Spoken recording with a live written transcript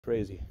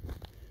Crazy.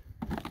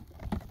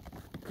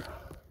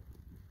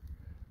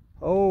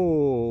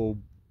 Oh,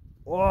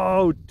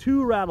 whoa,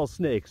 2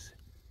 rattlesnakes.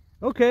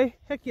 Okay,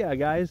 heck yeah,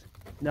 guys.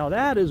 Now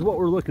that is what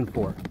we're looking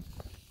for.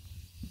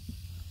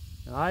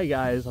 Hi,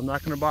 guys. I'm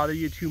not going to bother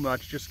you too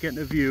much. Just getting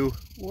a view.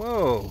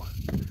 Whoa.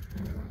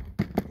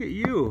 Look at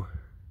you.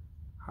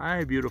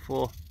 Hi,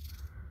 beautiful.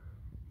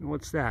 And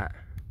what's that?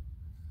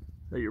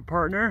 Is that your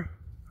partner?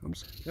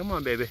 Come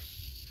on, baby.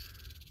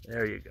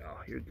 There you go.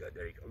 You're good.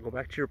 There you go. Go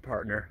back to your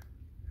partner.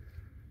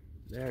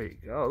 There you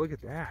go. Look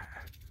at that.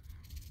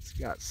 It's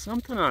got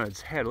something on its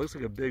head. It looks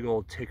like a big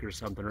old tick or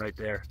something right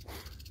there.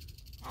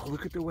 Oh,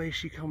 look at the way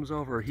she comes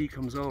over. He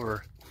comes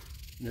over.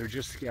 And they're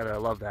just together. I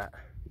love that.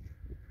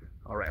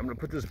 All right, I'm going to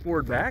put this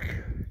board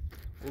back.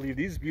 We'll leave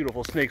these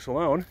beautiful snakes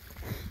alone.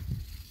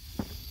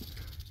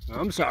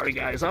 I'm sorry,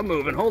 guys. I'm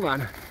moving. Hold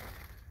on.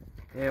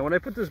 And when I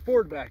put this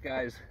board back,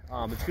 guys,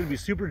 it's going to be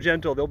super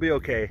gentle. They'll be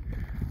okay.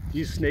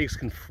 These snakes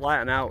can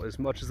flatten out as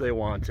much as they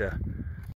want to.